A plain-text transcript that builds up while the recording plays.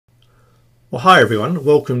Well, hi everyone,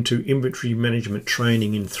 welcome to Inventory Management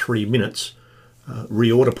Training in 3 minutes,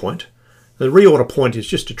 reorder point. The reorder point is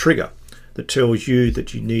just a trigger that tells you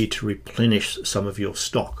that you need to replenish some of your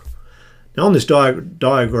stock. Now on this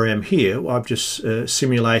diagram here, I've just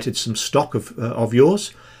simulated some stock of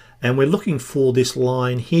yours, and we're looking for this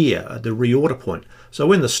line here, the reorder point. So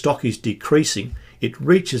when the stock is decreasing, it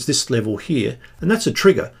reaches this level here, and that's a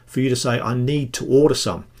trigger for you to say, I need to order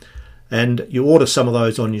some. And you order some of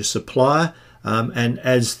those on your supplier, and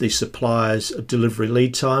as the supplier's delivery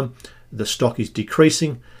lead time, the stock is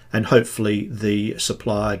decreasing, and hopefully the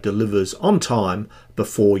supplier delivers on time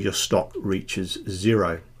before your stock reaches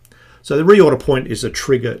zero. So the reorder point is a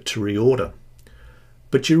trigger to reorder.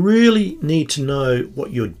 But you really need to know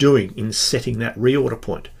what you're doing in setting that reorder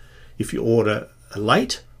point. If you order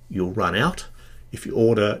late, you'll run out. If you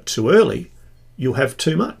order too early, you'll have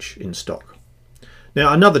too much in stock.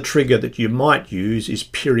 Now another trigger that you might use is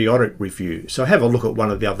periodic review. So have a look at one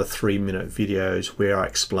of the other 3-minute videos where I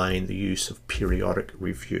explain the use of periodic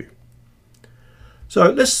review. So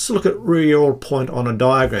let's look at reorder point on a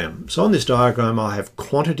diagram. So on this diagram I have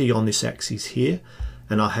quantity on this axis here,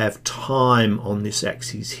 and I have time on this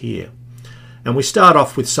axis here. And we start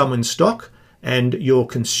off with some in stock, and you're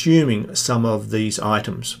consuming some of these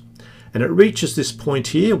items. And it reaches this point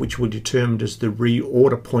here, which will be determined as the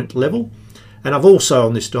reorder point level. And I've also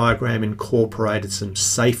on this diagram incorporated some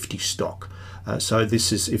safety stock. So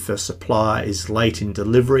this is if a supplier is late in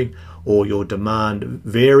delivering or your demand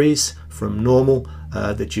varies from normal,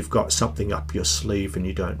 that you've got something up your sleeve and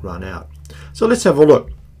you don't run out. So let's have a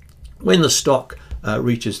look. When the stock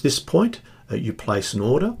reaches this point, you place an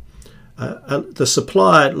order. The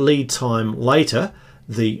supplier lead time later,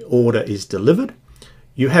 the order is delivered.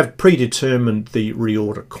 You have predetermined the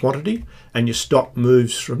reorder quantity, and your stock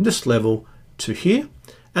moves from this level to here,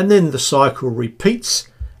 and then the cycle repeats,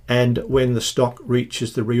 and when the stock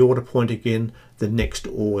reaches the reorder point again, the next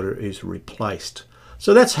order is replaced.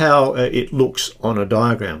 So that's how it looks on a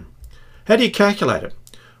diagram. How do you calculate it?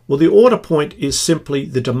 Well, the order point is simply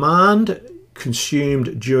the demand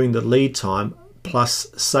consumed during the lead time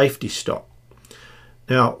plus safety stock.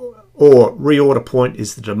 Now, or reorder point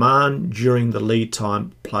is the demand during the lead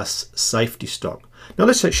time plus safety stock. Now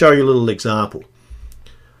let's show you a little example.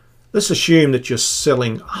 Let's assume that you're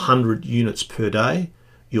selling 100 units per day.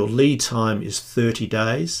 Your lead time is 30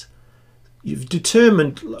 days. You've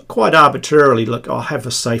determined quite arbitrarily, look, I'll have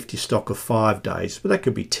a safety stock of 5 days, but that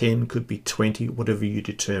could be 10, could be 20, whatever you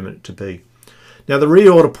determine it to be. Now the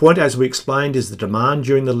reorder point, as we explained, is the demand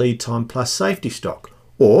during the lead time plus safety stock.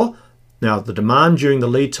 Or, now the demand during the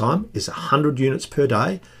lead time is 100 units per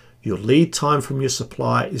day. Your lead time from your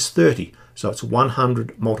supplier is 30, so it's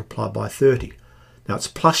 100 multiplied by 30. Now it's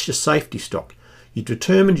plus your safety stock. You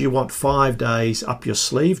determined you want 5 days up your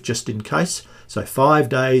sleeve just in case. So 5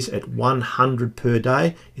 days at 100 per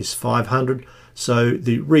day is 500. So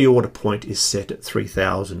the reorder point is set at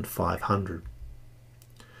 3,500.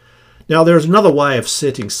 Now there is another way of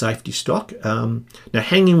setting safety stock. Now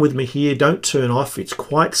hanging with me here, don't turn off. It's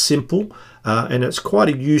quite simple and it's quite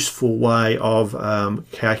a useful way of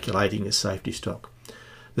calculating a safety stock.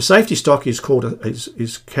 The safety stock is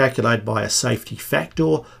calculated by a safety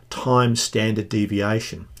factor times standard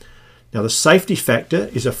deviation. Now the safety factor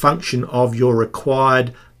is a function of your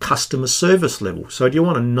required customer service level. So do you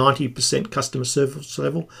want a 90% customer service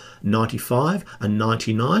level, 95, a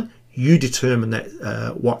 99? You determine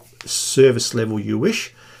that what service level you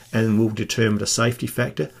wish, and we'll determine the safety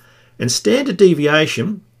factor. And standard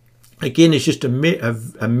deviation, again, is just a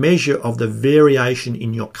measure of the variation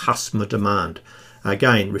in your customer demand.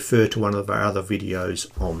 Again, refer to one of our other videos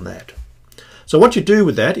on that. So what you do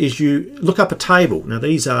with that is you look up a table. Now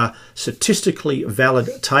these are statistically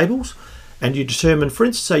valid tables, and you determine, for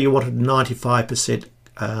instance, say you wanted 95%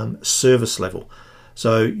 service level.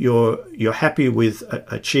 So you're happy with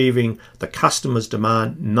achieving the customer's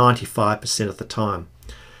demand 95% of the time.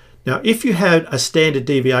 Now if you had a standard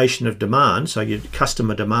deviation of demand, so your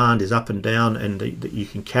customer demand is up and down, and you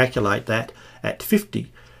can calculate that at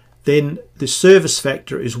 50, then the service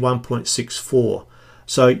factor is 1.64.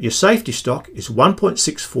 So your safety stock is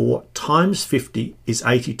 1.64 times 50 is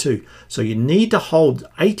 82. So you need to hold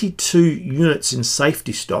 82 units in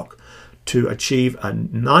safety stock to achieve a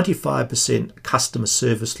 95% customer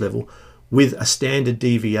service level with a standard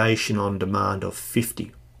deviation on demand of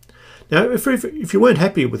 50. Now, if you weren't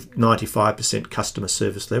happy with 95% customer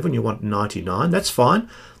service level and you want 99, that's fine.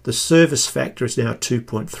 The service factor is now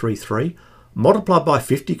 2.33. Multiplied by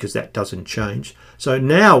 50, because that doesn't change. So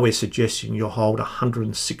now we're suggesting you'll hold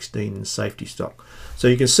 116 in safety stock. So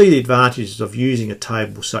you can see the advantages of using a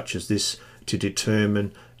table such as this to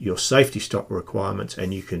determine your safety stock requirements,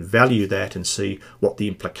 and you can value that and see what the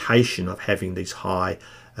implication of having these high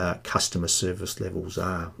customer service levels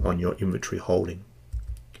are on your inventory holding.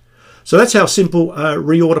 So that's how simple a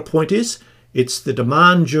reorder point is. It's the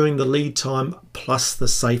demand during the lead time plus the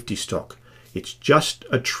safety stock. It's just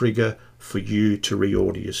a trigger for you to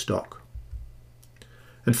reorder your stock.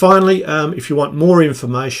 And finally, if you want more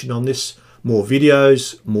information on this, more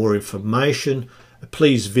videos, more information,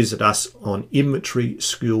 please visit us on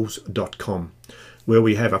inventoryschools.com, where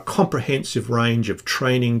we have a comprehensive range of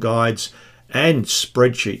training guides and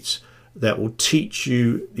spreadsheets that will teach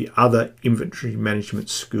you the other inventory management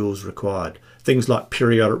skills required. Things like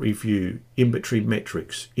periodic review, inventory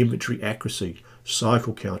metrics, inventory accuracy,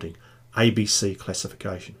 cycle counting, ABC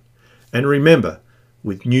classification. And remember,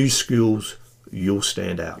 with new skills, you'll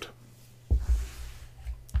stand out.